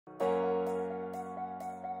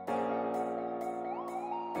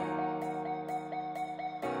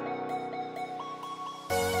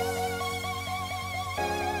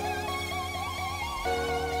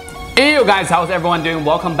Yo guys, how's everyone doing?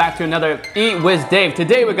 Welcome back to another Eat with Dave.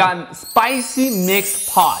 Today we got spicy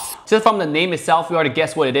mixed pot. Just from the name itself, you already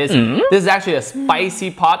guess what it is. This is actually a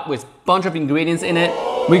spicy pot with a bunch of ingredients in it.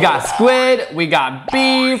 We got squid, we got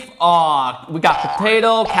beef, we got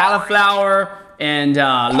potato, cauliflower, and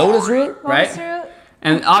lotus root, right?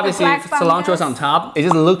 And obviously cilantro is on top. It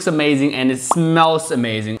just looks amazing and it smells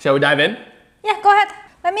amazing. Shall we dive in? Yeah, go ahead.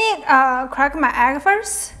 Let me crack my egg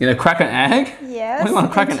first. You gonna crack an egg? Yes. What do you want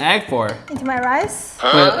to crack an egg for? Into my rice.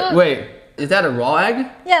 Wait, is that a raw egg?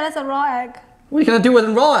 Yeah, that's a raw egg. What are you gonna do with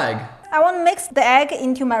a raw egg? I want to mix the egg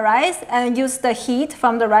into my rice and use the heat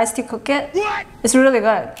from the rice to cook it. What? It's really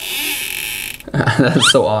good.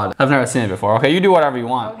 That's so odd. I've never seen it before. Okay, you do whatever you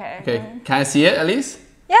want. Okay. Can I see it at least?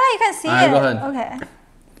 Yeah, you can see it. Go ahead. Okay.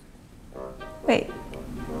 Wait.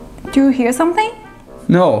 Do you hear something?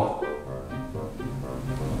 No.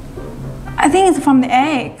 I think it's from the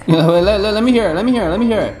egg. Yeah, wait, let me hear it. Let me hear it. Let me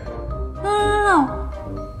hear it. No.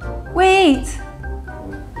 Wait.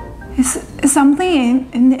 Is something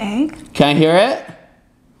in the egg? Can I hear it?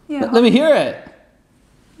 Yeah. Let me hear it.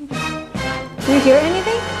 Do you hear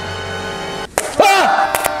anything? Ah!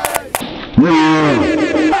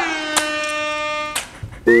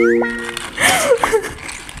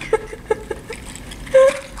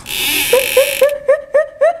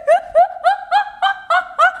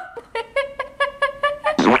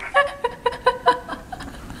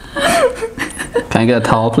 Can I get a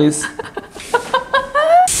towel, please?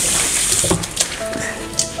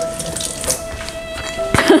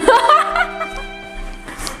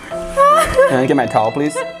 Can I get my towel,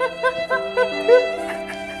 please?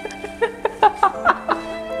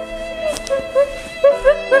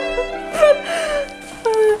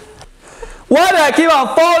 Why do I keep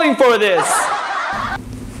on falling for this?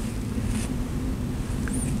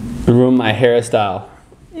 Ruin my hairstyle.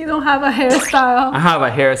 You don't have a hairstyle. I have a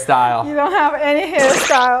hairstyle. You don't have any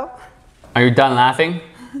hairstyle. Are you done laughing?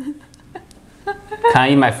 Can I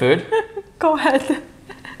eat my food? Go ahead.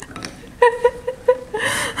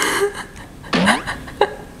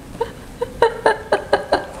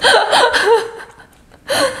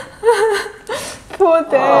 Poor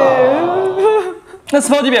Dave. It's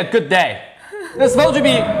supposed to be a good day. It's supposed to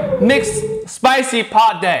be mixed spicy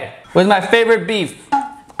pot day with my favorite beef.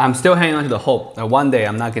 I'm still hanging on to the hope that one day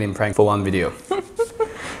I'm not getting pranked for one video.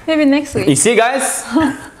 Maybe next week. You see, guys?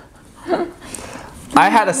 I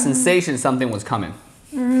had a sensation something was coming.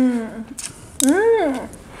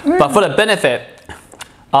 But for the benefit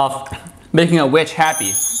of making a witch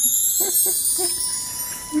happy.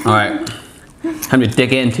 All right, time to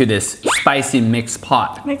dig into this spicy mixed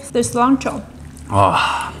pot. Mix the cilantro. Oh,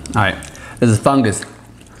 all right, this is fungus.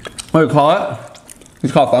 What do you call it?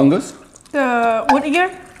 It's called fungus? The wood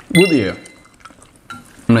ear? Wood ear.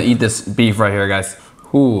 I'm gonna eat this beef right here, guys.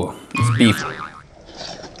 Ooh, this beef.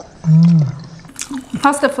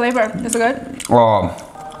 How's the flavor? Is it good? Oh.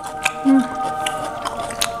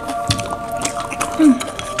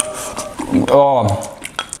 Oh,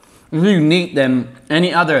 it's unique than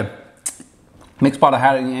any other mixed pot I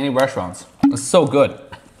had in any restaurants. It's so good.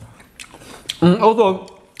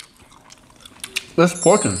 Also, this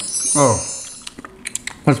portion. Oh,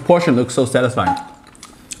 this portion looks so satisfying.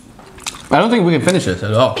 I don't think we can finish this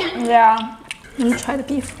at all. Yeah. Let me try the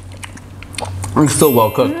beef. It's so well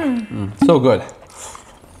cooked. So good.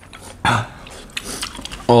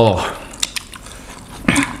 Oh,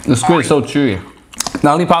 the squid is so chewy. The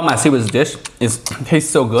only problem I see with this dish is it tastes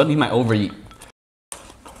so good, you might overeat.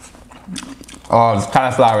 Oh, this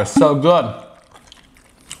cauliflower is so good.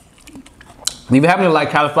 If you happen to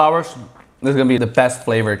like cauliflowers, this is gonna be the best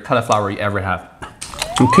flavored cauliflower you ever have.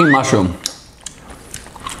 And king mushroom.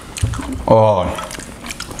 Oh,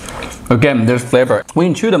 again, there's flavor. When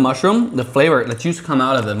you chew the mushroom, the flavor, the juice come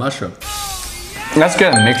out of the mushroom. Let's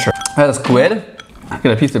get a mixture. I had a squid,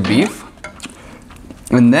 get a piece of beef,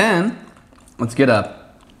 and then let's get a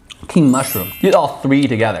king mushroom. Get all three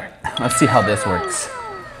together. Let's see how this works.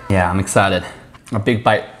 Yeah, I'm excited. A big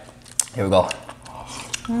bite. Here we go.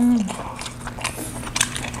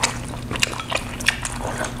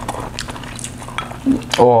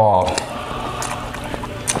 Oh.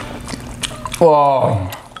 Oh.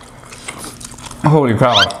 Holy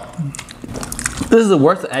cow. This is the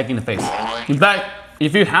worst egg in the face. In fact,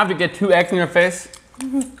 if you have to get 2 eggs in your face,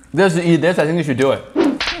 just to eat this, I think you should do it.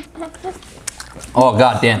 Oh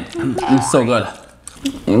god damn, it's so good.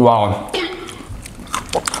 Wow.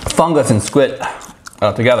 Fungus and squid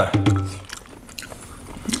together.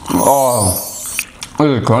 Oh,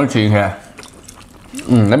 this is crunchy here.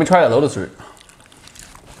 Let me try the lotus root.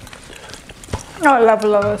 Oh, I love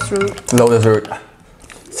lotus root. Lotus root.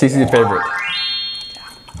 Cici's favorite.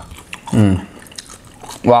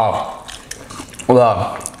 Wow.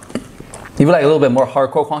 Well, if you like a little bit more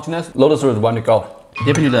hardcore crunchiness, lotus root is one to go.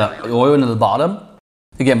 Dip into the oil into the bottom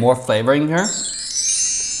to get more flavor in here.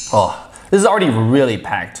 Oh, this is already really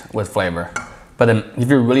packed with flavor. But then if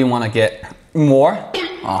you really want to get more,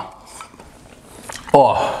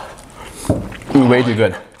 way too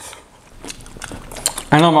good.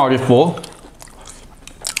 I know I'm already full,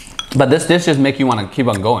 but this dish just makes you want to keep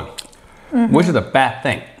on going, which is a bad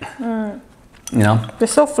thing. You know?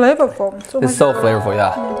 It's so flavorful. It's so flavorful,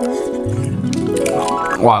 yeah.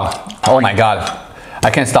 Wow. Oh my God. I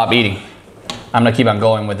can't stop eating. I'm gonna keep on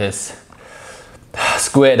going with this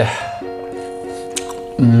squid.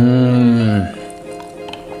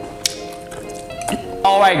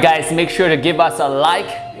 Alright guys, make sure to give us a like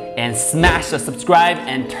and smash the subscribe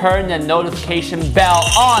and turn the notification bell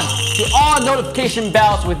on to all notification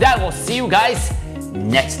bells. With that, we'll see you guys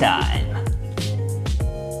next time.